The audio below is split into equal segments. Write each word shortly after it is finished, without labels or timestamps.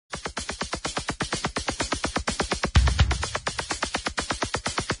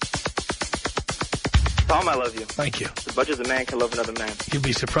Tom, I love you. Thank you. As much as a man can love another man. You'd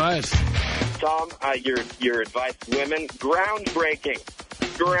be surprised. Tom, your advice to women, groundbreaking.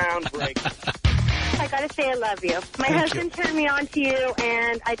 Groundbreaking. I gotta say I love you. My husband turned me on to you,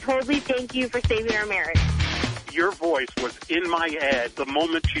 and I totally thank you for saving our marriage. Your voice was in my head the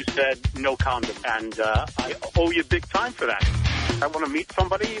moment you said no condom, and I owe you big time for that. I want to meet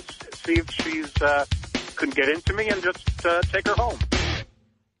somebody, see if she's can get into me, and just take her home.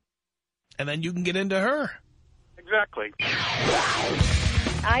 And then you can get into her. Exactly.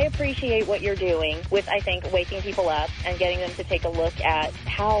 I appreciate what you're doing with, I think, waking people up and getting them to take a look at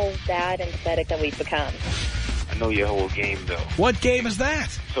how bad and pathetic that we've become. I know your whole game, though. What game is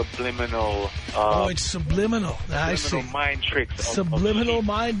that? Subliminal. It's subliminal. I see. Subliminal mind tricks. Subliminal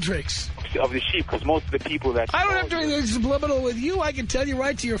mind tricks. Of the sheep, because most of the people that... I don't have to do anything subliminal with you. I can tell you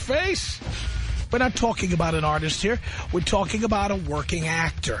right to your face. We're not talking about an artist here. We're talking about a working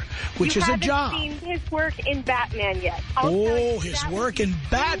actor, which is a job. You haven't seen his work in Batman yet. His work in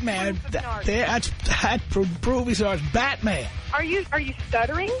Batman. That's proof he's Batman. Are you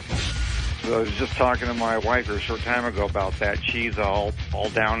stuttering? So I was just talking to my wife a short time ago about that. She's all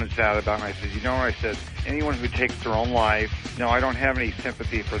down and sad about it. And I said, I said, anyone who takes their own life, I don't have any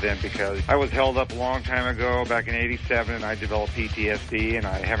sympathy for them because I was held up a long time ago, back in '87, and I developed PTSD, and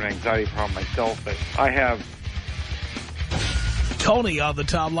I have an anxiety problem myself. But I have... Tony on the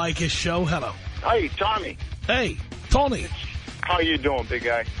Tom Leykis show. Hello. Hey, Tommy. Hey, Tony. How you doing, big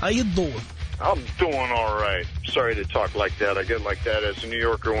guy? How you doing? I'm doing all right. Sorry to talk like that. I get like that as a New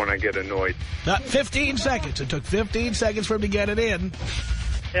Yorker when I get annoyed. 15 seconds. It took 15 seconds for him to get it in.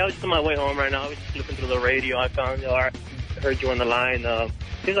 Yeah, I was just on my way home right now. I was just flipping through the radio. I heard you on the line.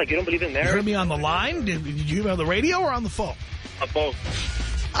 Seems like you don't believe in marriage. You heard me on the line? Did you hear me on the radio or on the phone? Both.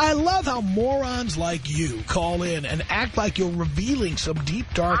 I love how morons like you call in and act like you're revealing some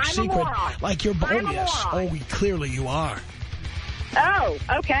deep, dark secret. Like you're... Clearly you are. Oh,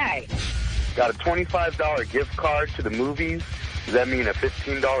 okay. Got a $25 gift card to the movies. Does that mean a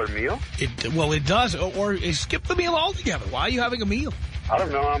 $15 meal? It does. Or skip the meal altogether. Why are you having a meal? I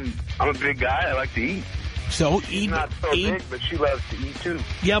don't know. I'm a big guy. I like to eat. So She's not so big, but she loves to eat too.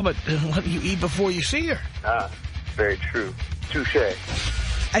 Yeah, but what do you eat before you see her? Very true. Touche.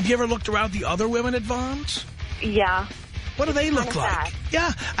 Have you ever looked around the other women at Vons? Yeah. What do they look like? Sad.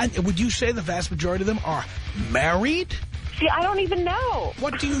 Yeah. And would you say the vast majority of them are married? See, I don't even know.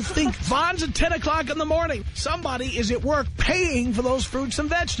 What do you think? Vons at 10 o'clock in the morning. Somebody is at work paying for those fruits and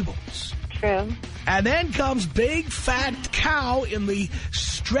vegetables. True. And then comes big, fat cow in the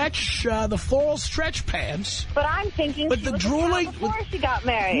the floral stretch pants. But I'm thinking but she the was drooling, a cow before she got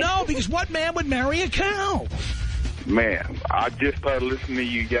married. No, because what man would marry a cow? Man, I just started listening to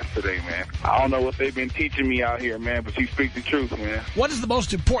you yesterday, man. I don't know what they've been teaching me out here, man, but you speak the truth, man. What is the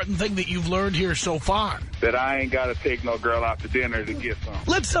most important thing that you've learned here so far? That I ain't got to take no girl out to dinner to get some.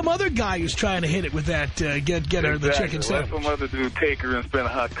 Let some other guy who's trying to hit it with that get her the chicken sandwich. Let some other dude take her and spend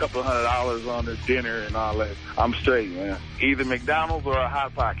a couple $100 on her dinner and all that. I'm straight, man. Either McDonald's or a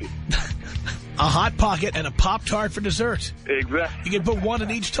Hot Pocket. A Hot Pocket and a Pop-Tart for dessert. Exactly. You can put one in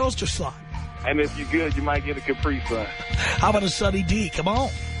each toaster slot. And if you're good, you might get a Capri Sun. How about a Sunny D? Come on.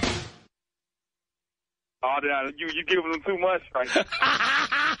 Oh, you giving them too much right now.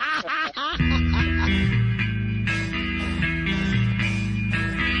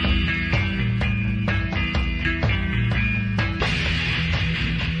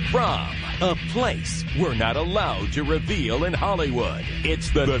 From a place we're not allowed to reveal in Hollywood,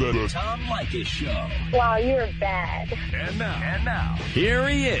 it's the Tom Leykis Show. Wow, you're bad. And now, here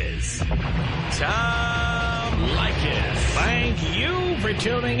he is, Tom Leykis. Thank you for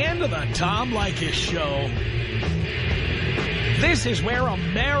tuning in to the Tom Leykis Show. This is where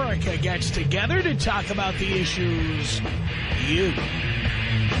America gets together to talk about the issues you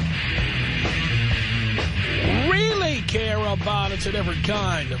really care about. It's a different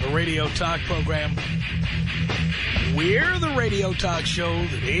kind of a radio talk program. We're the radio talk show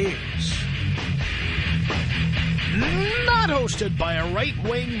that is not hosted by a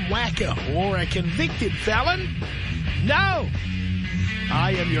right-wing wacko or a convicted felon. No,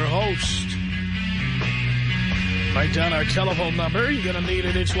 I am your host. Write down our telephone number. You're going to need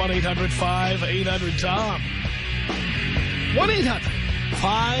it. It's 1-800-5800-TOM.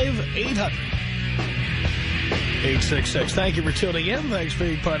 1-800-5800-866. Thank you for tuning in. Thanks for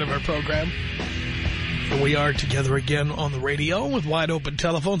being part of our program. Here we are together again on the radio with wide open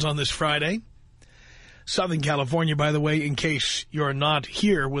telephones on this Friday. Southern California, by the way, in case you're not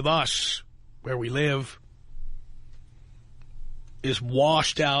here with us, where we live, is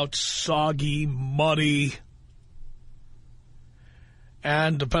washed out, soggy, muddy.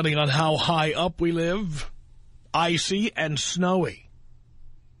 And depending on how high up we live, icy and snowy.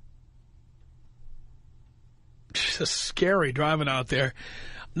 It's just scary driving out there.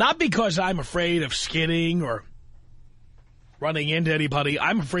 Not because I'm afraid of skidding or running into anybody.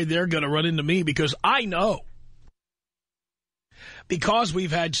 I'm afraid they're going to run into me because I know. Because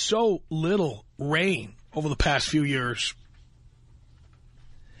we've had so little rain over the past few years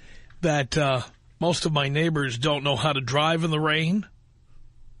that most of my neighbors don't know how to drive in the rain.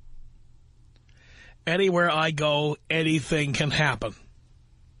 Anywhere I go, anything can happen.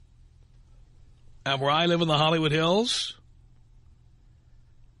 And where I live in the Hollywood Hills,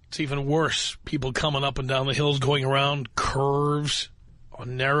 it's even worse. People coming up and down the hills, going around curves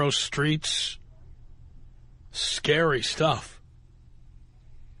on narrow streets. Scary stuff.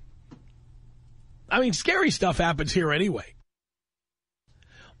 I mean, scary stuff happens here anyway.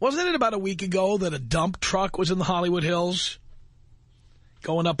 Wasn't it about a week ago that a dump truck was in the Hollywood Hills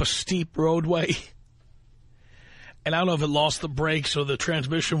going up a steep roadway? And I don't know if it lost the brakes or the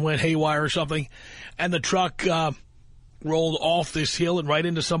transmission went haywire or something. And the truck rolled off this hill and right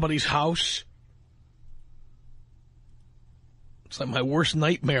into somebody's house. It's like my worst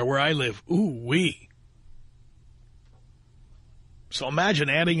nightmare where I live. Ooh-wee. So imagine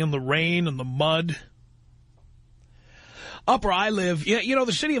adding in the rain and the mud. Up where I live, you know,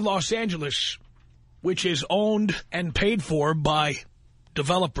 the city of Los Angeles, which is owned and paid for by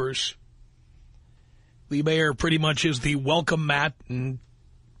developers. The mayor pretty much is the welcome mat, and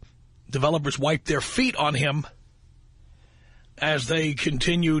developers wipe their feet on him as they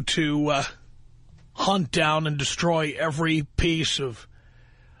continue to hunt down and destroy every piece of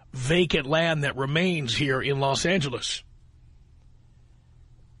vacant land that remains here in Los Angeles.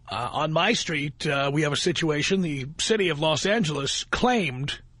 On my street, we have a situation. The city of Los Angeles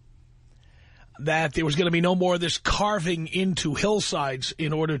claimed that there was going to be no more of this carving into hillsides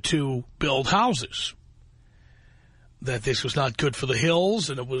in order to build houses. That this was not good for the hills,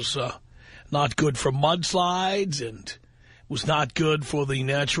 and it was not good for mudslides, and was not good for the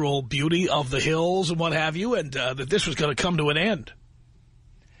natural beauty of the hills and what have you, and that this was going to come to an end.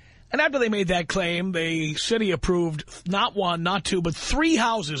 And after they made that claim, the city approved not one, not two, but 3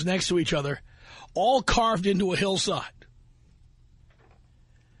 houses next to each other, all carved into a hillside.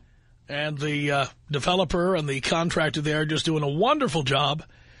 And the developer and the contractor there are just doing a wonderful job,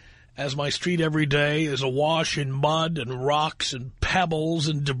 as my street every day is awash in mud and rocks and pebbles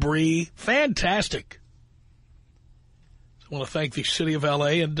and debris. Fantastic. So I want to thank the city of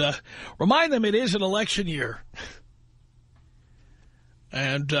L.A. and remind them it is an election year.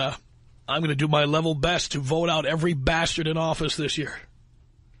 And I'm going to do my level best to vote out every bastard in office this year.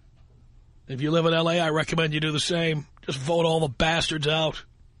 If you live in L.A., I recommend you do the same. Just vote all the bastards out.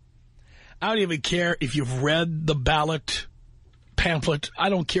 I don't even care if you've read the ballot pamphlet. I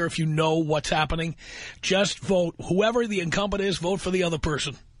don't care if you know what's happening. Just vote. Whoever the incumbent is, vote for the other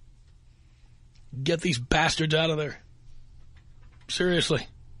person. Get these bastards out of there. Seriously.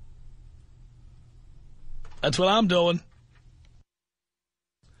 That's what I'm doing.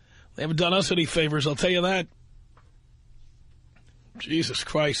 They haven't done us any favors, I'll tell you that. Jesus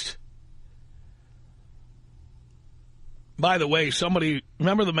Christ. By the way, somebody,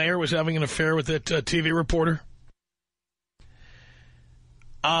 remember the mayor was having an affair with that TV reporter?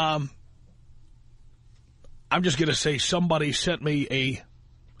 I'm just going to say somebody sent me a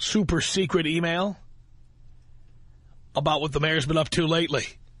super secret email about what the mayor's been up to lately.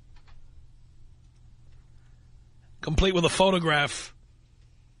 Complete with a photograph.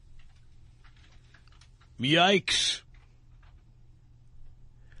 Yikes.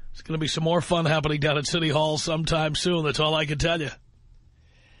 There's going to be some more fun happening down at City Hall sometime soon. That's all I can tell you.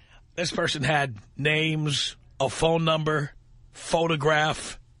 This person had names, a phone number,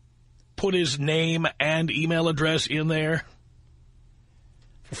 photograph, put his name and email address in there.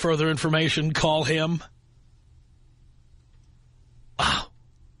 For further information, call him. Wow.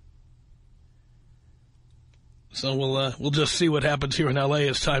 So we'll just see what happens here in L.A.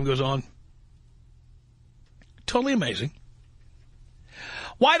 as time goes on. Totally amazing.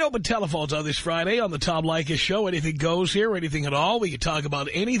 Wide open telephones on this Friday on the Tom Leykis Show. Anything goes here, anything at all. We can talk about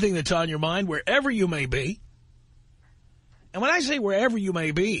anything that's on your mind, wherever you may be. And when I say wherever you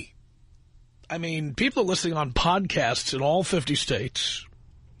may be, I mean people are listening on podcasts in all 50 states.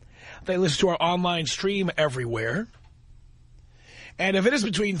 They listen to our online stream everywhere. And if it is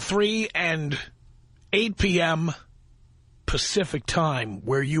between 3 and 8 p.m. Pacific time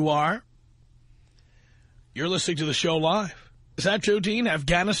where you are, you're listening to the show live. Is that true, Dean?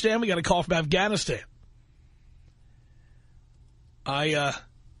 Afghanistan? We got a call from Afghanistan. I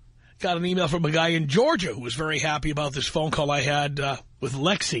Got an email from a guy in Georgia who was very happy about this phone call I had with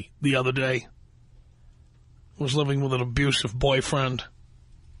Lexi the other day. Was living with an abusive boyfriend.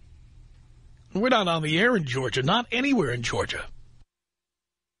 We're not on the air in Georgia, not anywhere in Georgia.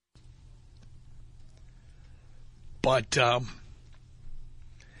 But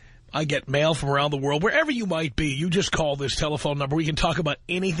I get mail from around the world. Wherever you might be, you just call this telephone number. We can talk about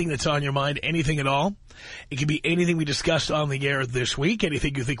anything that's on your mind, anything at all. It can be anything we discussed on the air this week,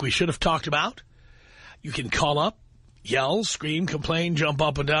 anything you think we should have talked about. You can call up, yell, scream, complain, jump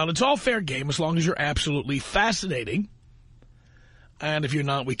up and down. It's all fair game as long as you're absolutely fascinating. And if you're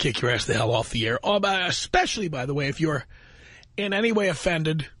not, we kick your ass the hell off the air. Especially, by the way, if you're in any way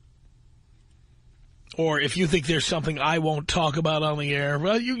offended or if you think there's something I won't talk about on the air,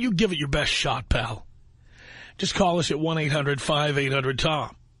 well, you give it your best shot, pal. Just call us at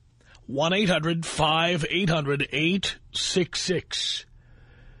 1-800-5800-TOM. 1-800-5800-866.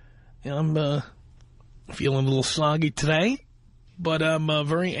 I'm feeling a little soggy today, but I'm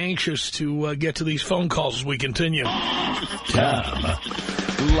very anxious to get to these phone calls as we continue. Tom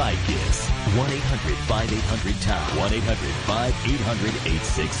Leykis. 1-800-5800-TOM.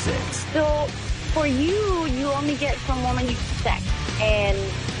 1-800-5800-866. So, for you only get from women you sex, and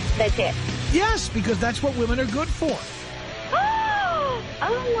that's it. Yes, because that's what women are good for.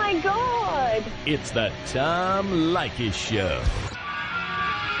 Oh, my God. It's the Tom Leykis Show.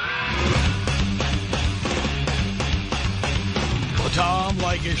 The Tom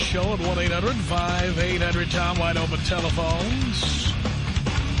Leykis Show at 1-800-5800-TOM. Wide open telephones.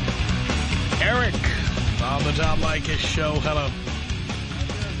 Eric on the Tom Leykis Show. Hello.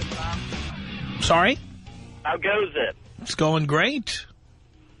 Sorry? How goes it? It's going great.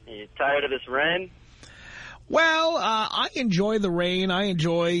 Are you tired of this rain? Well, I enjoy the rain. I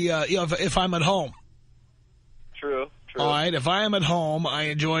enjoy, if I'm at home. True. All right, if I am at home, I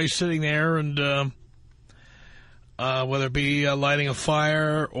enjoy sitting there and, whether it be lighting a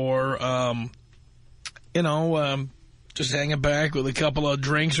fire or, just hanging back with a couple of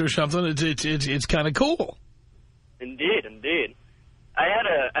drinks or something. It's kind of cool. Indeed. I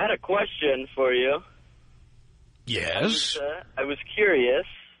had a question for you. Yes. I was curious.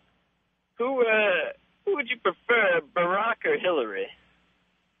 Who would you prefer, Barack or Hillary?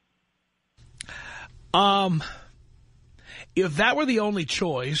 If that were the only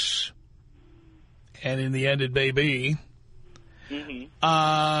choice, and in the end it may be,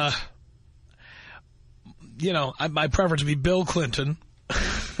 my preference would be Bill Clinton.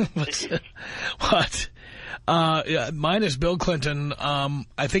 But mine is Bill Clinton.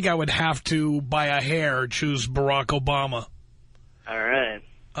 I think I would have to, by a hair, choose Barack Obama. All right.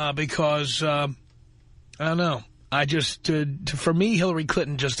 Because, I don't know. I just, for me, Hillary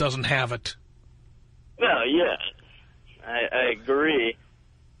Clinton just doesn't have it. Well, yeah. I agree.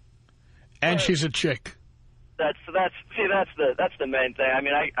 And she's a chick. That's the main thing. I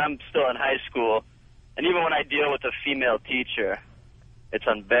mean, I'm still in high school, and even when I deal with a female teacher, it's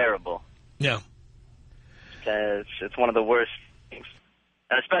unbearable. Yeah. It's one of the worst things,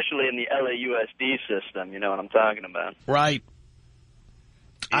 and especially in the LAUSD system. You know what I'm talking about? Right.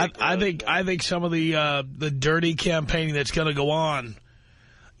 I think some of the dirty campaigning that's going to go on.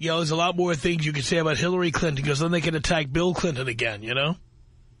 There's a lot more things you can say about Hillary Clinton because then they can attack Bill Clinton again. Yeah.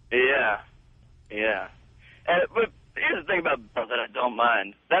 But here's the thing about Bill that I don't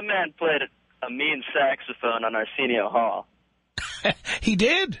mind. That man played a mean saxophone on Arsenio Hall. He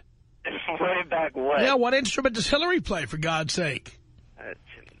did. Way back when. Yeah, what instrument does Hillary play, for God's sake?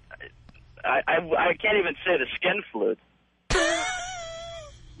 I can't even say the skin flute.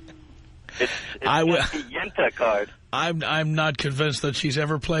 It's the Yenta card. I'm not convinced that she's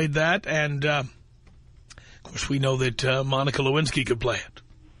ever played that, and of course we know that Monica Lewinsky could play it.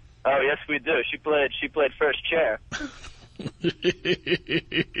 Oh yes, we do. She played first chair. Tom,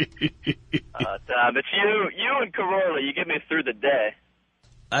 it's you and Corolla. You get me through the day.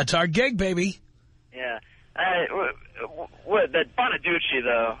 That's our gig, baby. Yeah. That Bonaducci,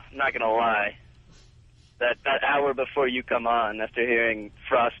 though, I'm not going to lie. That hour before you come on, after hearing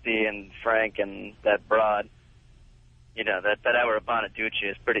Frosty and Frank and that broad, that hour of Bonaducci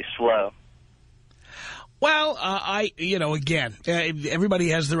is pretty slow. Well, again,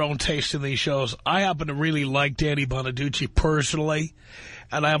 everybody has their own taste in these shows. I happen to really like Danny Bonaducci personally,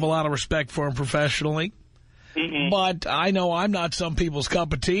 and I have a lot of respect for him professionally. Mm-hmm. But I know I'm not some people's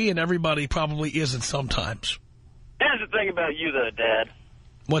cup of tea, and everybody probably isn't sometimes. Here's the thing about you, though, Dad.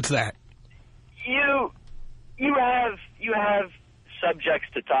 What's that? You have subjects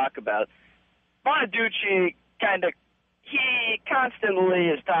to talk about. Bonaducci he constantly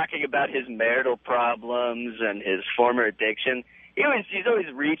is talking about his marital problems and his former addiction. he's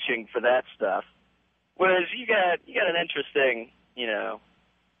always reaching for that stuff. Whereas you got an interesting,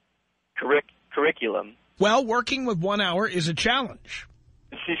 curriculum. Well, working with 1 hour is a challenge.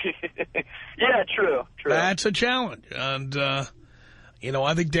 Yeah, true. That's a challenge. And,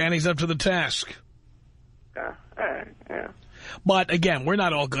 I think Danny's up to the task. Yeah. But, again, we're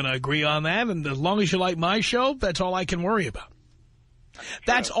not all going to agree on that. And as long as you like my show, that's all I can worry about.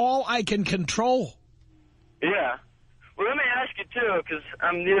 That's all I can control. Yeah. Well, let me ask you, too, because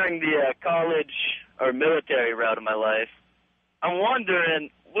I'm nearing the college or military route of my life. I'm wondering,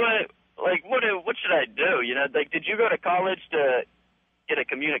 what should I do? Did you go to college to get a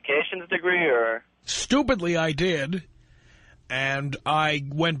communications degree, or? Stupidly, I did. And I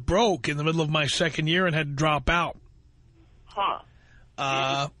went broke in the middle of my second year and had to drop out. Huh.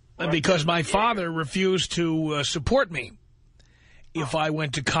 Because my father refused to support me if I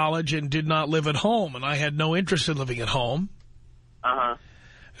went to college and did not live at home, and I had no interest in living at home. Uh-huh.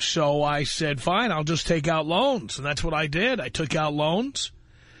 So I said, fine, I'll just take out loans, and that's what I did. I took out loans,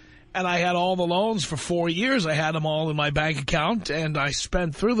 and I had all the loans for 4 years. I had them all in my bank account, and I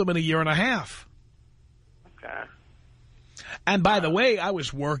spent through them in a year and a half. Okay. And by the way, I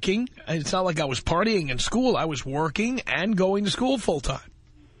was working. It's not like I was partying in school. I was working and going to school full time.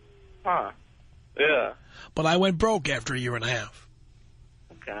 Huh. Yeah. But I went broke after a year and a half.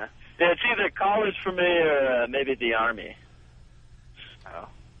 Okay. Yeah, it's either college for me or maybe the Army. Oh.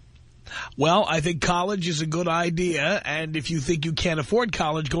 Well, I think college is a good idea, and if you think you can't afford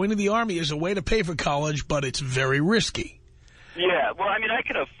college, going to the Army is a way to pay for college, but it's very risky. Yeah, well, I mean, I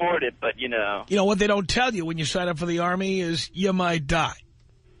can afford it, but, You know, what they don't tell you when you sign up for the Army is you might die.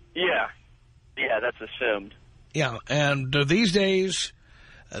 Yeah. Yeah, that's assumed. Yeah, and these days,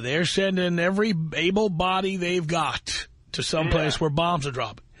 they're sending every able body they've got to some place where bombs are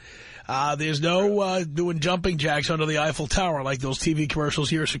dropping. There's no doing jumping jacks under the Eiffel Tower like those TV commercials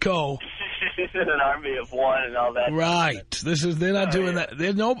years ago. An army of one and all that. Right. They're not doing that.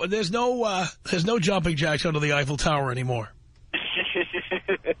 There's no jumping jacks under the Eiffel Tower anymore.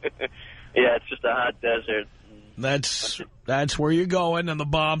 Yeah, it's just a hot desert. That's where you're going, and the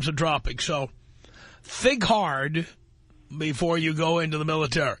bombs are dropping. So think hard before you go into the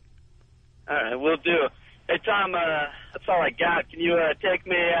military. All right, we'll do. Hey, Tom, that's all I got. Can you take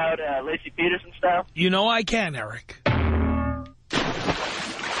me out Lacey Peterson style? You know I can, Eric.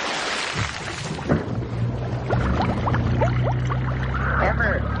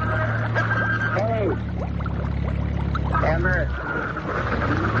 Amber. Hey. Amber.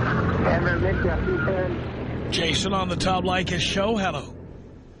 Amber, miss you. Jason on the Tom Leykis show. Hello.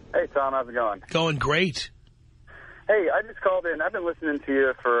 Hey, Tom. How's it going? Going great. Hey, I just called in. I've been listening to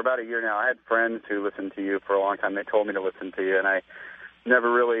you for about a year now. I had friends who listened to you for a long time. They told me to listen to you, and I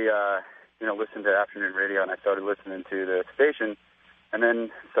never really, listened to afternoon radio, and I started listening to the station, and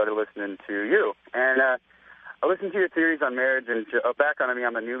then started listening to you. And I listened to your theories on marriage, and background on me,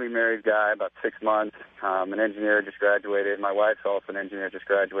 I'm a newly married guy, about 6 months. An engineer, just graduated. My wife's also an engineer, just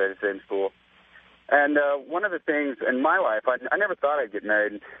graduated, same school. And one of the things in my life, I never thought I'd get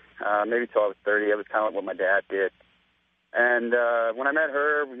married, maybe till I was 30. It was kind of like what my dad did. And when I met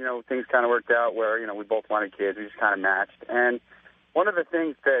her, things kind of worked out where, we both wanted kids. We just kind of matched. And one of the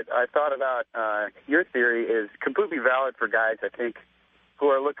things that I thought about your theory is completely valid for guys, I think, who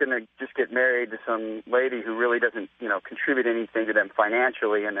are looking to just get married to some lady who really doesn't, contribute anything to them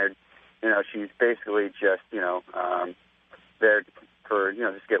financially. And they're, she's basically just, there for,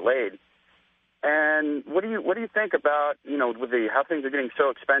 just get laid. And what do you think about, with how things are getting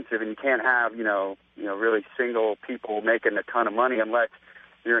so expensive and you can't have, really single people making a ton of money unless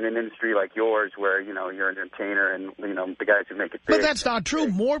you're in an industry like yours where, you're an entertainer and, the guys who make it big. But that's not true.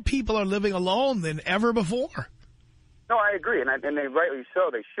 More people are living alone than ever before. No, I agree, and they rightly so,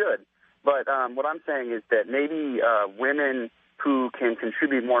 they should. But what I'm saying is that maybe women who can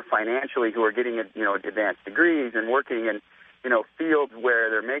contribute more financially, who are getting, advanced degrees and working in, fields where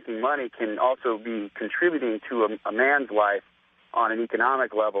they're making money can also be contributing to a man's life on an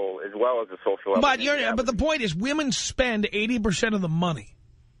economic level as well as a social level. But the point is women spend 80% of the money.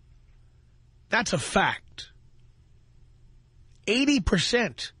 That's a fact.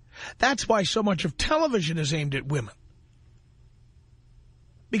 80%. That's why so much of television is aimed at women.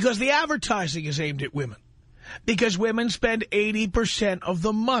 Because the advertising is aimed at women. Because women spend 80% of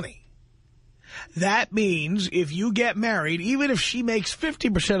the money. That means if you get married, even if she makes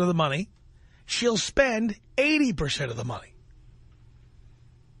 50% of the money, she'll spend 80% of the money.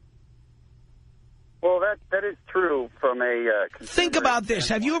 Well, that is true from a... Think about this.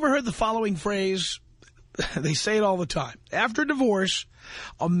 Have you ever heard the following phrase? They say it all the time. After divorce,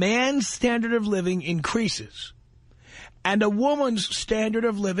 a man's standard of living increases. and a woman's standard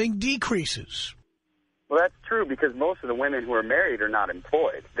of living decreases. Well, that's true because most of the women who are married are not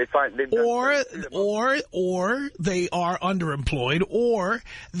employed. Or they are underemployed, or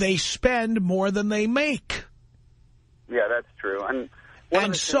they spend more than they make. Yeah, that's true.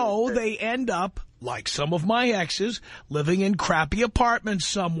 And so they end up, like some of my exes, living in crappy apartments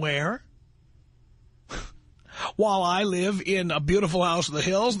somewhere, while I live in a beautiful house in the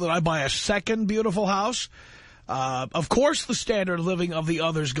hills. Then I buy a second beautiful house. Of course, the standard of living of the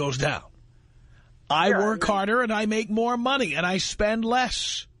others goes down. I work harder and I make more money and I spend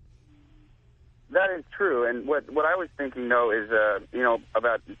less. That is true. And what I was thinking, though, is,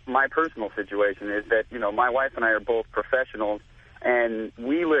 about my personal situation is that, my wife and I are both professionals, and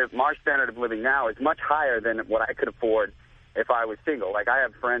our standard of living now is much higher than what I could afford if I was single. Like, I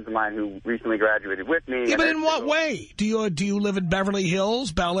have friends of mine who recently graduated with me. Yeah, but in what way? Do you live in Beverly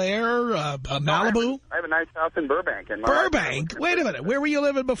Hills, Bel Air, Malibu? I have a nice house in Burbank. Burbank? Wait a minute. Where were you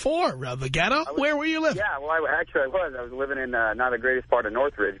living before? The ghetto? Where were you living? Yeah, well, I was living in not the greatest part of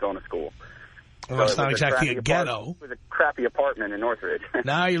Northridge going to school. Well, it's not exactly a ghetto. It was a crappy apartment in Northridge.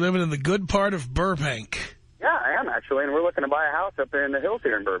 Now you're living in the good part of Burbank. Yeah, I am, actually, and we're looking to buy a house up there in the hills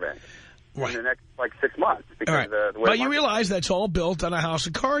here in Burbank. Right. In the next, 6 months. Because, all right. But you realize that's all built on a house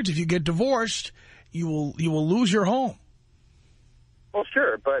of cards. If you get divorced, you will lose your home. Well,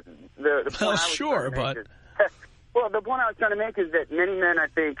 sure, but the point well, the point I was trying to make is that many men, I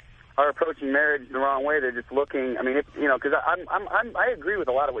think, are approaching marriage the wrong way. They're just looking. I mean, because I agree with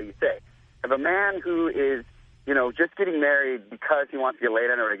a lot of what you say. If a man who is, just getting married because he wants to get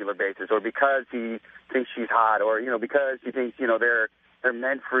laid on a regular basis, or because he thinks she's hot, or because he thinks they're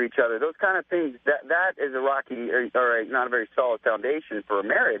meant for each other, those kind of things, that is a rocky or not a very solid foundation for a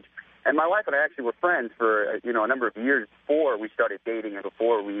marriage. And my wife and I actually were friends for a number of years before we started dating and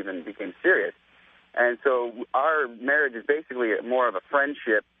before we even became serious. And so our marriage is basically more of a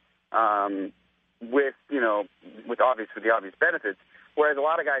friendship with the obvious benefits. Whereas a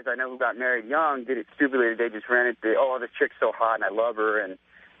lot of guys I know who got married young did it stupidly. They just ran into, this chick's so hot and I love her, and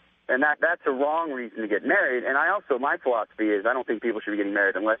that's a wrong reason to get married. And my philosophy is I don't think people should be getting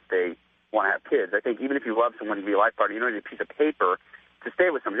married unless they want to have kids. I think even if you love someone to be a life partner, you don't need a piece of paper to stay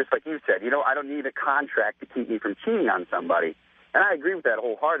with someone. Just like you said, I don't need a contract to keep me from cheating on somebody. And I agree with that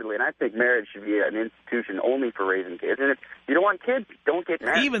wholeheartedly. And I think marriage should be an institution only for raising kids. And if you don't want kids, don't get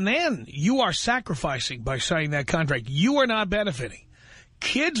married. Even then, you are sacrificing by signing that contract. You are not benefiting.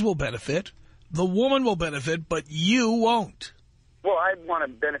 Kids will benefit, the woman will benefit, but you won't. Well, I want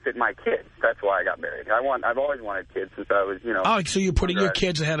to benefit my kids. That's why I got married. I've always wanted kids since I was, Oh, so you're putting your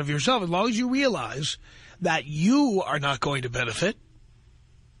kids ahead of yourself. As long as you realize that you are not going to benefit,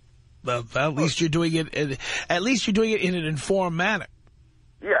 well, at least you're doing it. At least you're doing it in an informed manner.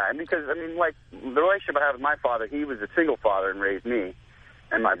 Yeah, and because the relationship I have with my father, he was a single father and raised me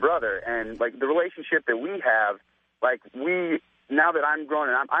and my brother, and the relationship that we have, now that I'm grown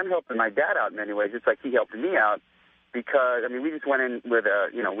and I'm helping my dad out in many ways, just like he helped me out, because, we just went in with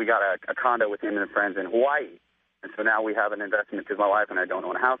we got a condo with him and friends in Hawaii. And so now we have an investment because my wife and I don't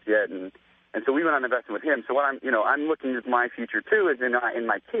own a house yet. And so we went on investment with him. So what I'm looking at my future, too, is in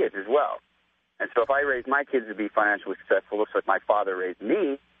my kids as well. And so if I raise my kids to be financially successful, looks like my father raised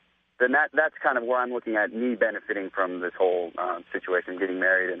me, then that's kind of where I'm looking at me benefiting from this whole situation, getting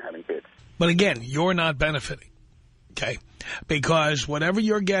married and having kids. But again, you're not benefiting. Okay, because whatever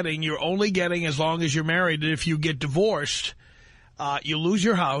you're getting, you're only getting as long as you're married. And if you get divorced, you lose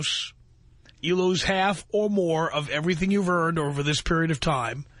your house, you lose half or more of everything you've earned over this period of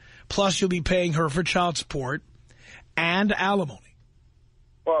time, plus you'll be paying her for child support and alimony.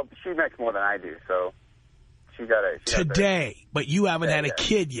 Well, she makes more than I do, so she got a... Today, but you haven't had a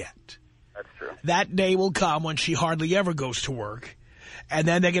kid yet. That's true. That day will come when she hardly ever goes to work. And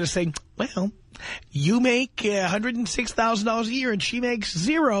then they're going to say, well, you make $106,000 a year and she makes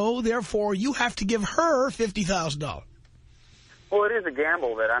 $0, therefore you have to give her $50,000. Well, it is a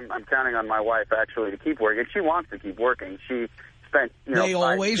gamble that I'm counting on my wife, actually, to keep working. She wants to keep working. She spent, They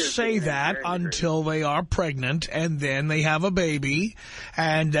always say that until they are pregnant, and then they have a baby,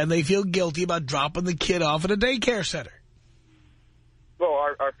 and then they feel guilty about dropping the kid off at a daycare center. Well,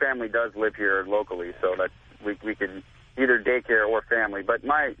 our family does live here locally, so that we can... either daycare or family. But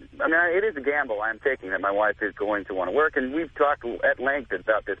it is a gamble I'm taking that my wife is going to want to work. And we've talked at length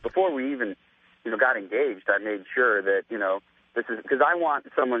about this. Before we even, got engaged, I made sure that, this is because I want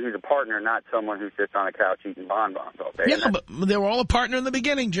someone who's a partner, not someone who sits on a couch eating bonbons all day. Yeah, but they were all a partner in the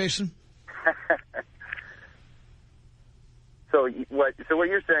beginning, Jason. So what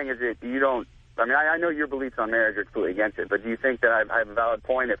you're saying is that you don't, I know your beliefs on marriage are completely against it, but do you think that I have a valid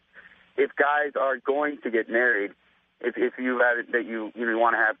point? If guys are going to get married, if you have that you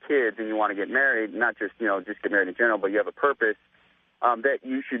want to have kids and you want to get married, not just just get married in general, but you have a purpose, that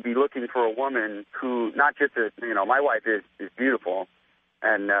you should be looking for a woman who not just my wife is beautiful,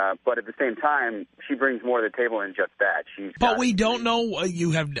 and but at the same time she brings more to the table than just that. But we don't know.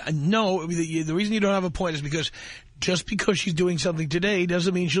 You have no. The reason you don't have a point is because just because she's doing something today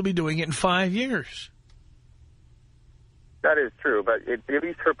doesn't mean she'll be doing it in 5 years. That is true, but at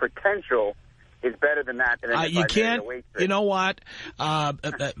least her potential is better than that. You can't. You know what?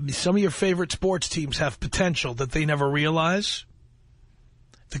 Some of your favorite sports teams have potential that they never realize.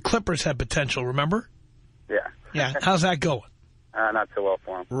 The Clippers have potential, remember? Yeah. Yeah. How's that going? Not so well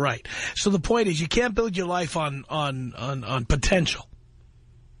for them. Right. So the point is, you can't build your life on potential.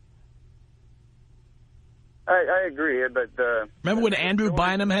 I agree, but remember when Andrew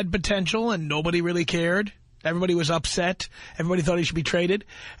Bynum had potential and nobody really cared? Everybody was upset. Everybody thought he should be traded.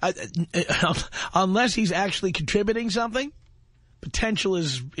 Unless he's actually contributing something, potential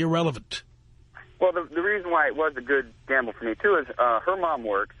is irrelevant. Well, the reason why it was a good gamble for me, too, is her mom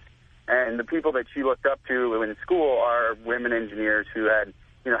works, and the people that she looked up to in school are women engineers who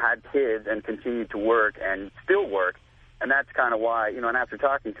had kids and continued to work and still work. And that's kind of why, and after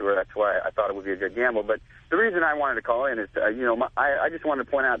talking to her, that's why I thought it would be a good gamble. But the reason I wanted to call in is, I just wanted to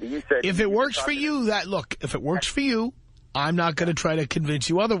point out that you said... If it works for you, if it works for you, I'm not going to try to convince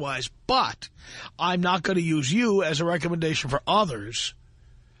you otherwise. But I'm not going to use you as a recommendation for others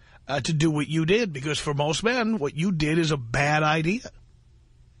to do what you did. Because for most men, what you did is a bad idea.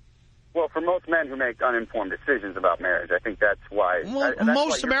 Well, for most men who make uninformed decisions about marriage, I think that's why... Well,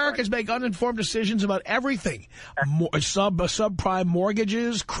 most Americans make uninformed decisions about everything. Subprime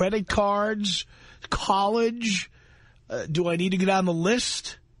mortgages, credit cards, college. Do I need to get on the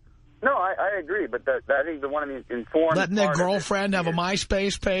list? No, I agree, but I think one of the informed... Letting their girlfriend have a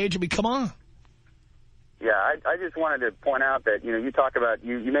MySpace page? I mean, come on. Yeah, I just wanted to point out that, you talk about...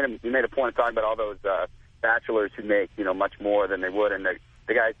 You made a point of talking about all those bachelors who make, much more than they would, and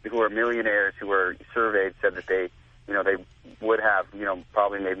the guys who are millionaires who were surveyed said that they would have,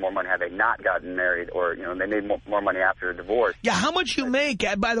 probably made more money had they not gotten married, or, they made more money after a divorce. Yeah, how much you make,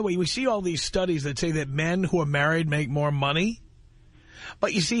 by the way, we see all these studies that say that men who are married make more money.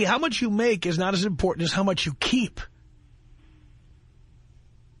 But you see, how much you make is not as important as how much you keep.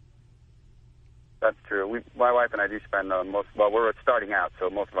 That's true. My wife and I do spend we're starting out, so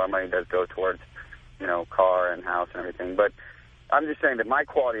most of our money does go towards, car and house and everything. But I'm just saying that my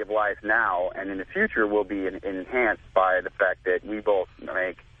quality of life now and in the future will be enhanced by the fact that we both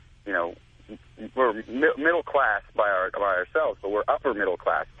make, we're middle class by ourselves, but we're upper middle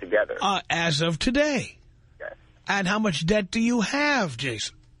class together. As of today. Yes. And how much debt do you have,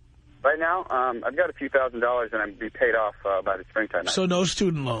 Jason? Right now, I've got a few $1,000s, and I'll be paid off by the springtime. So no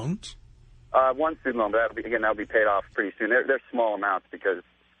student loans? One student loan, but that'll be paid off pretty soon. They're small amounts because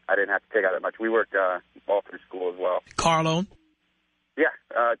I didn't have to take out that much. We worked all through school as well. Car loan? Yeah,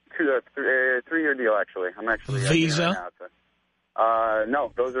 3-year deal, actually. I'm actually... Visa? Right now,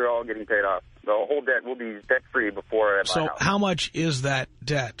 no, those are all getting paid off. The whole debt will be debt-free before I buy a house. So how much is that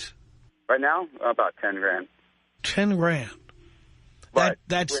debt? Right now, about 10 grand. 10 grand? But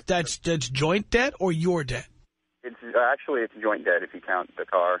that's joint debt or your debt? It's joint debt if you count the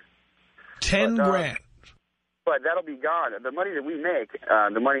car. 10 grand. But that'll be gone. The money that we make,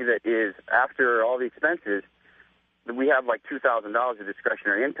 the money that is after all the expenses, we have like $2,000 of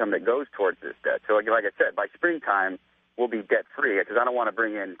discretionary income that goes towards this debt. So like I said, by springtime, we'll be debt-free because I don't want to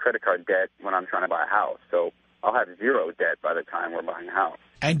bring in credit card debt when I'm trying to buy a house. So I'll have zero debt by the time we're buying a house.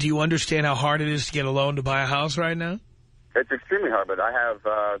 And do you understand how hard it is to get a loan to buy a house right now? It's extremely hard, but I have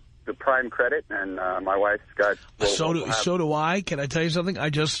the prime credit, and my wife's got... So do I. Can I tell you something?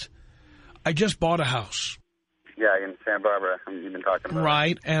 I just bought a house. Yeah, in Santa Barbara, you've been talking about.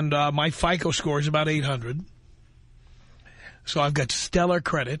 Right, and my FICO score is about 800. So I've got stellar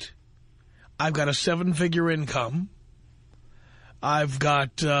credit. I've got a 7-figure income. I've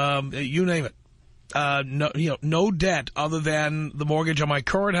got, you name it. No debt other than the mortgage on my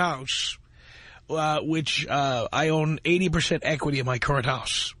current house, which I own 80% equity in my current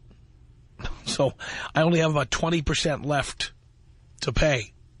house. So I only have about 20% left to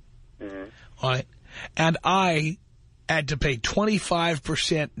pay. Mm-hmm. All right. And I had to pay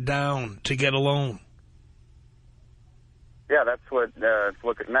 25% down to get a loan. Yeah, that's what,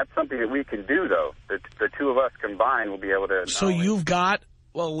 and that's something that we can do, though. The two of us combined will be able to... So you've got,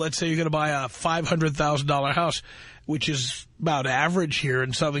 well, let's say you're going to buy a $500,000 house, which is about average here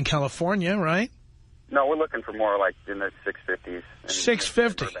in Southern California, right? No, we're looking for more like in the 650s.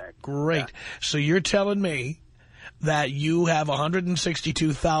 650. Great. Yeah. So you're telling me that you have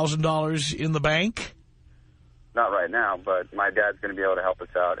 $162,000 in the bank? not right now, but my dad's going to be able to help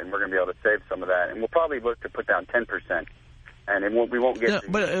us out, and we're going to be able to save some of that. And we'll probably look to put down 10%. And we won't get... Yeah,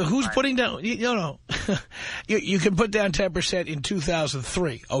 but who's putting down... You can put down 10% in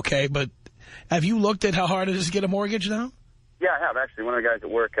 2003, okay? But have you looked at how hard it is to get a mortgage now? Yeah, I have, actually. One of the guys at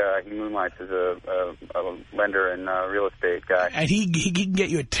work, he moonlights as a lender and real estate guy. And he can get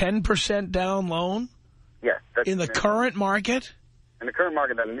you a 10% down loan? Yes. That's in the current market? In the current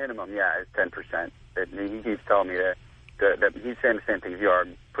market, the minimum, yeah, is 10%. He keeps telling me that he's saying the same thing as you are.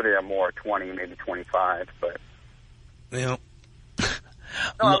 Put it at more, 20, maybe 25, but... Yeah.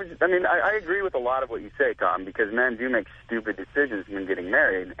 No, I agree with a lot of what you say, Tom, because men do make stupid decisions when getting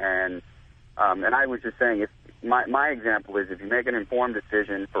married, and I was just saying, if my example is if you make an informed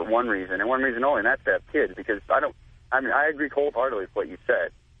decision for one reason, and one reason only, and that's to have kids, because I agree wholeheartedly with what you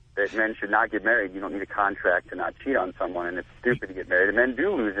said, that men should not get married. You don't need a contract to not cheat on someone, and it's stupid to get married, and men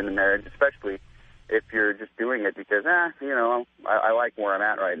do lose in the marriage, especially if you're just doing it because, I like where I'm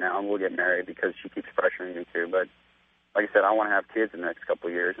at right now, and we'll get married because she keeps pressuring me to, but... Like I said, I want to have kids in the next couple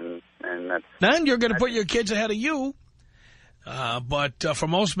of years, and that's... And you're going to put your kids ahead of you. But for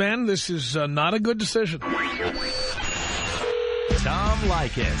most men, this is not a good decision. Tom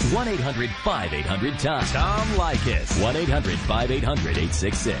Leykis. 1-800-5800-TOM. Tom Leykis.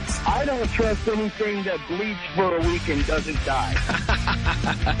 1-800-5800-866. I don't trust anything that bleeds for a week and doesn't die.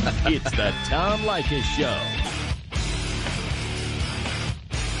 It's the Tom Leykis Show.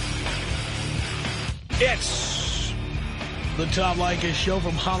 It's the Tom Leykis Show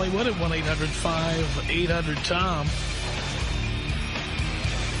from Hollywood at 1-800-5800-TOM.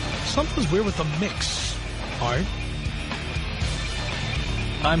 Something's weird with the mix, Art.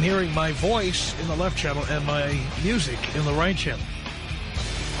 I'm hearing my voice in the left channel and my music in the right channel.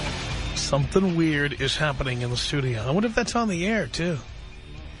 Something weird is happening in the studio. I wonder if that's on the air, too.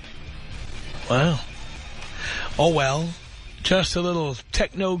 Wow. Oh, well. Just a little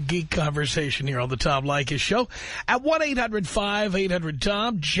techno-geek conversation here on the Tom Leykis Show. At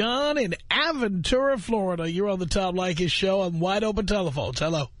 1-800-5800-TOM. John in Aventura, Florida. You're on the Tom Leykis Show on Wide Open Telephones.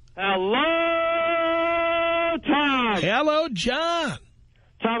 Hello. Hello, Tom. Hello, John.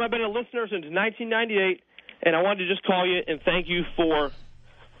 Tom, I've been a listener since 1998, and I wanted to just call you and thank you for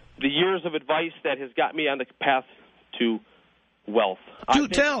the years of advice that has got me on the path to wealth. Do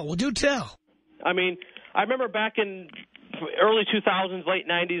tell. I mean, I remember back in... early 2000s, late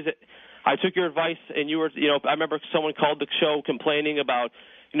 90s, I took your advice, and you were, I remember someone called the show complaining about,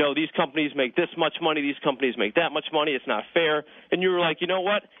 these companies make this much money, these companies make that much money, it's not fair. And you were like, you know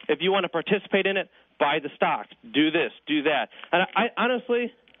what? If you want to participate in it, buy the stock, do this, do that. And I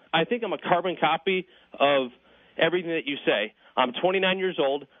honestly, I think I'm a carbon copy of everything that you say. I'm 29 years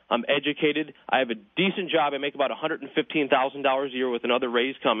old. I'm educated. I have a decent job. I make about $115,000 a year with another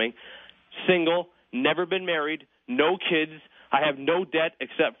raise coming. Single, never been married. No kids. I have no debt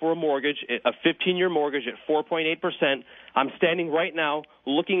except for a mortgage, a 15-year mortgage at 4.8%. I'm standing right now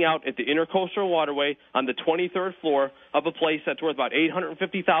looking out at the Intercoastal Waterway on the 23rd floor of a place that's worth about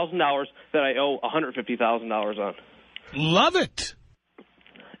 $850,000 that I owe $150,000 on. Love it.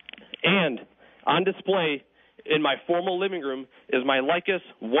 And on display in my formal living room is my Leykis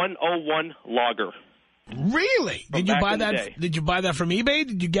 101 logger. Really? Did you buy that? Did you buy that from eBay?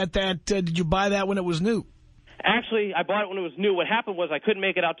 Did you get that? Did you buy that when it was new? Actually, I bought it when it was new. What happened was I couldn't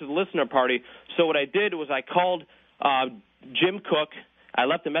make it out to the listener party, so what I did was I called Jim Cook. I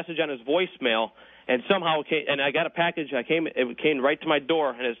left a message on his voicemail, and somehow it came, and I got a package. It came right to my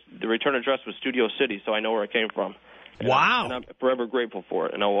door, and the return address was Studio City, so I know where it came from. Wow. And I'm forever grateful for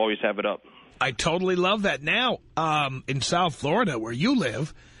it, and I'll always have it up. I totally love that. Now, in South Florida, where you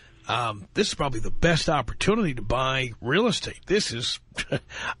live, this is probably the best opportunity to buy real estate. This is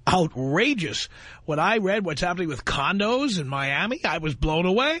outrageous. When I read what's happening with condos in Miami, I was blown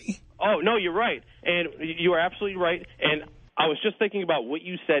away. Oh, no, you're right. And you are absolutely right. And I was just thinking about what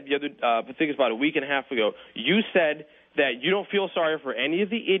you said the other, I think it's about a week and a half ago. You said that you don't feel sorry for any of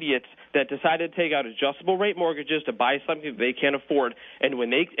the idiots that decided to take out adjustable rate mortgages to buy something that they can't afford, and when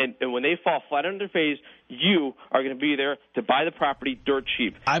they fall flat on their face, you are going to be there to buy the property dirt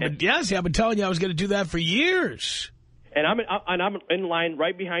cheap. I've been telling you I was going to do that for years. And I'm in line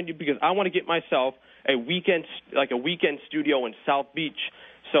right behind you because I want to get myself a weekend studio in South Beach.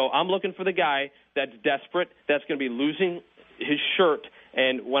 So I'm looking for the guy that's desperate, that's going to be losing his shirt,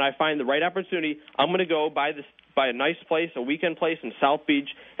 and when I find the right opportunity, I'm going to go buy a nice place, a weekend place in South Beach,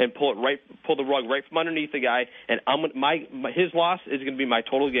 and pull the rug right from underneath the guy. And his loss is going to be my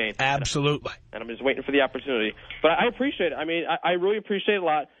total gain. Absolutely. And I'm just waiting for the opportunity. But I appreciate it. I mean, I really appreciate it a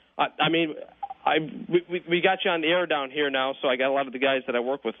lot. We got you on the air down here now, so I got a lot of the guys that I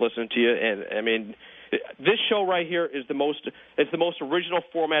work with listening to you. And I mean, This show right here is the most original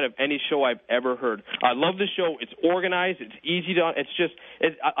format of any show I've ever heard. I love this show. It's organized. It's easy to.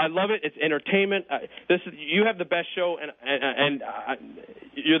 I love it. It's entertainment. You have the best show, and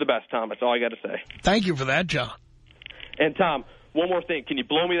you're the best, Tom. That's all I got to say. Thank you for that, John. And Tom, one more thing. Can you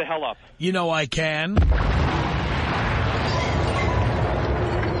blow me the hell up? You know I can.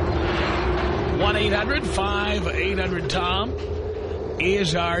 1-800-5800-TOM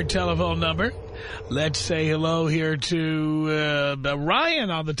is our telephone number. Let's say hello here to Ryan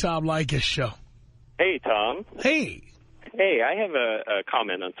on the Tom Leykis show. Hey, Tom. Hey. Hey, I have a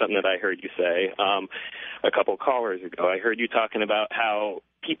comment on something that I heard you say a couple callers ago. I heard you talking about how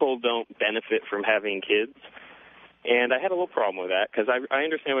people don't benefit from having kids. And I had a little problem with that because I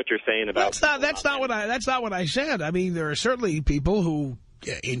understand what you're saying about. That's not what I said. I mean, there are certainly people who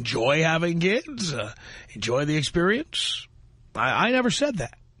enjoy having kids, enjoy the experience. I never said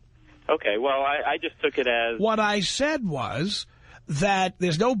that. Okay, well, I just took it as... What I said was that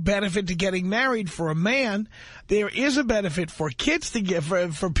there's no benefit to getting married for a man. There is a benefit for kids to get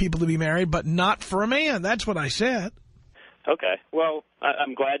for people to be married, but not for a man. That's what I said. Okay, well,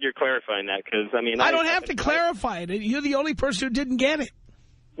 I'm glad you're clarifying that because, I mean... I don't have to clarify it. You're the only person who didn't get it.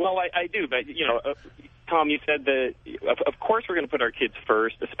 Well, I do, but, you know... Tom, you said that, of course, we're going to put our kids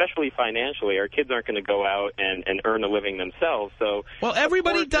first, especially financially. Our kids aren't going to go out and earn a living themselves. So, well,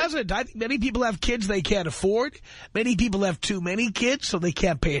 everybody doesn't. I think many people have kids they can't afford. Many people have too many kids, so they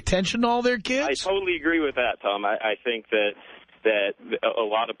can't pay attention to all their kids. I totally agree with that, Tom. I think that a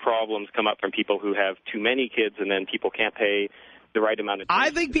lot of problems come up from people who have too many kids, and then people can't pay the right amount of time. I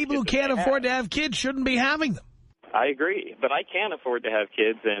think people who can't afford to have kids shouldn't be having them. I agree, but I can't afford to have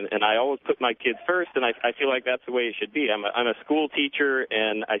kids, and I always put my kids first, and I feel like that's the way it should be. I'm a school teacher,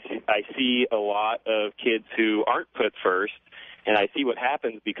 and I see a lot of kids who aren't put first, and I see what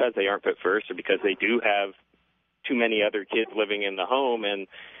happens because they aren't put first or because they do have too many other kids living in the home, and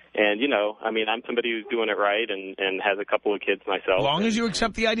you know, I mean, I'm somebody who's doing it right and has a couple of kids myself. As long as you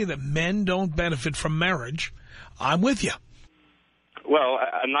accept the idea that men don't benefit from marriage, I'm with you. Well,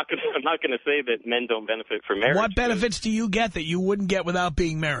 I'm not going to say that men don't benefit from marriage. What benefits do you get that you wouldn't get without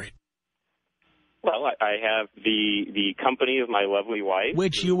being married? Well, I have the company of my lovely wife,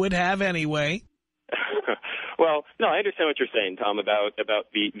 which you would have anyway. Well, no, I understand what you're saying, Tom, about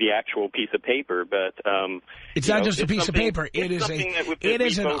the actual piece of paper, but it's not just a piece of paper. It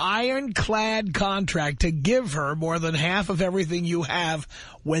is an ironclad contract to give her more than half of everything you have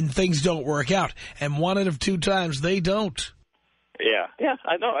when things don't work out, and one out of two times they don't. Yeah,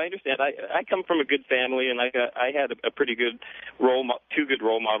 I know. I understand. I come from a good family, and I had a pretty good two good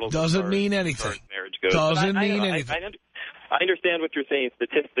role models. Doesn't mean anything. Marriage goes. Doesn't mean anything. I understand what you're saying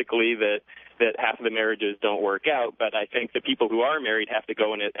statistically that half of the marriages don't work out, but I think the people who are married have to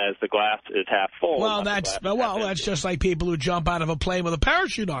go in it as the glass is half full. Well, that's just like people who jump out of a plane with a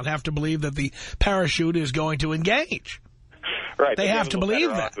parachute on have to believe that the parachute is going to engage. Right. They have to believe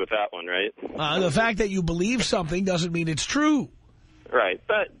that. With that one, right? The fact that you believe something doesn't mean it's true. Right,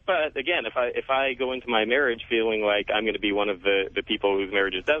 but again, if I go into my marriage feeling like I'm going to be one of the people whose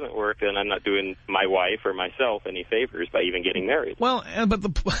marriages doesn't work, then I'm not doing my wife or myself any favors by even getting married. Well,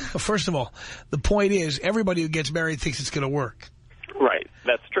 but first of all, the point is everybody who gets married thinks it's going to work. Right,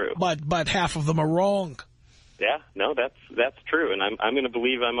 that's true. But half of them are wrong. Yeah, no, that's true, and I'm going to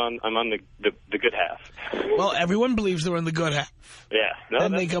believe I'm on the good half. Well, everyone believes they're in the good half. Yeah, no,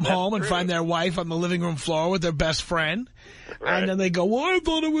 and they come home and find their wife on the living room floor with their best friend, right. And then they go, "Well, I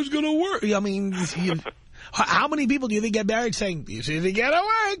thought it was going to work." I mean, how many people do you think get married saying, "This isn't going to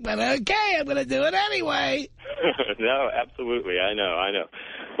work, but okay, I'm going to do it anyway"? No, absolutely, I know.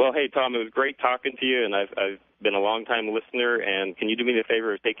 Well, hey, Tom, it was great talking to you, and I've been a long-time listener. And can you do me the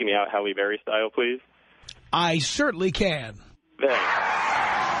favor of taking me out Halle Berry style, please? I certainly can. Thanks.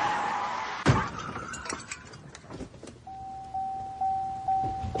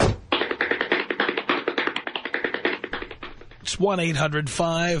 It's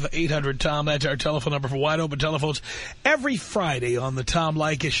 1-800-5800-TOM. That's our telephone number for wide open telephones. Every Friday on the Tom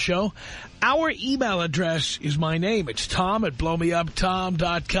Leykis Show, our email address is my name. It's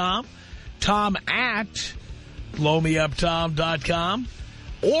tom@blowmeuptom.com, tom@blowmeuptom.com.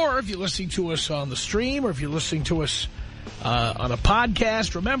 Or if you're listening to us on the stream, or if you're listening to us on a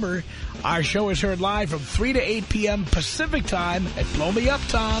podcast, remember, our show is heard live from 3 to 8 p.m. Pacific time at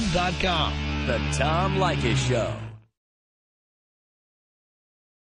blowmeuptom.com. The Tom Leykis Show.